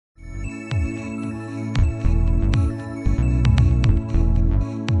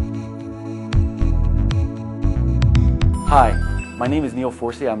Hi, my name is Neil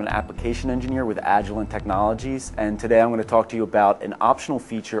Forsey. I'm an application engineer with Agilent Technologies, and today I'm going to talk to you about an optional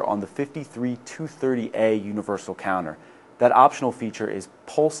feature on the 53230A universal counter. That optional feature is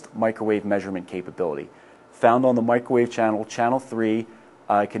pulsed microwave measurement capability. Found on the microwave channel, channel 3,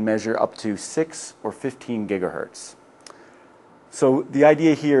 can measure up to 6 or 15 gigahertz. So the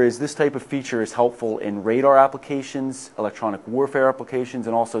idea here is this type of feature is helpful in radar applications, electronic warfare applications,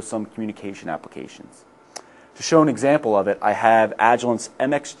 and also some communication applications. To show an example of it, I have Agilent's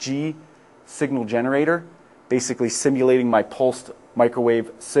MXG signal generator, basically simulating my pulsed microwave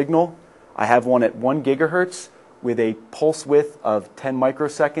signal. I have one at 1 gigahertz with a pulse width of 10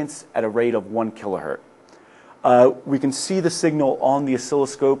 microseconds at a rate of 1 kilohertz. We can see the signal on the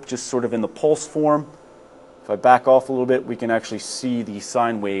oscilloscope just sort of in the pulse form. If I back off a little bit, we can actually see the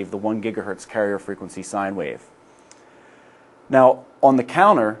sine wave, the 1 gigahertz carrier frequency sine wave. Now, on the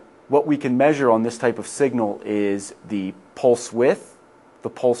counter, what we can measure on this type of signal is the pulse width, the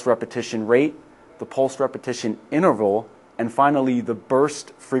pulse repetition rate, the pulse repetition interval, and finally the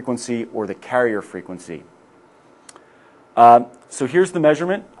burst frequency or the carrier frequency. So here's the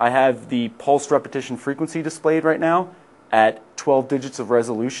measurement. I have the pulse repetition frequency displayed right now at 12 digits of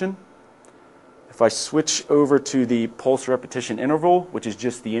resolution. If I switch over to the pulse repetition interval, which is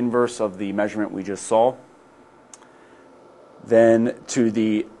just the inverse of the measurement we just saw, then to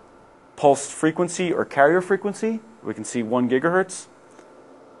the pulse frequency or carrier frequency, we can see 1 gigahertz.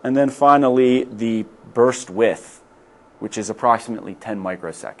 And then finally the burst width, which is approximately 10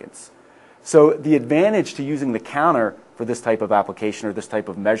 microseconds. So the advantage to using the counter for this type of application or this type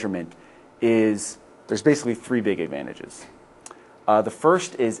of measurement is there's basically 3 big advantages. The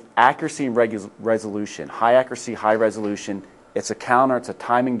first is accuracy and resolution. High accuracy, high resolution. It's a counter, it's a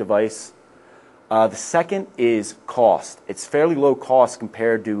timing device. The second is cost. It's fairly low cost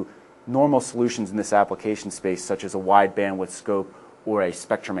compared to normal solutions in this application space, such as a wide bandwidth scope or a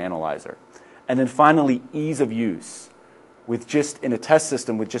spectrum analyzer. And then finally, ease of use. With just in a test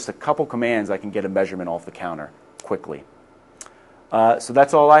system, with just a couple commands, I can get a measurement off the counter quickly. So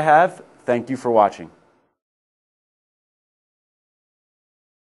that's all I have. Thank you for watching.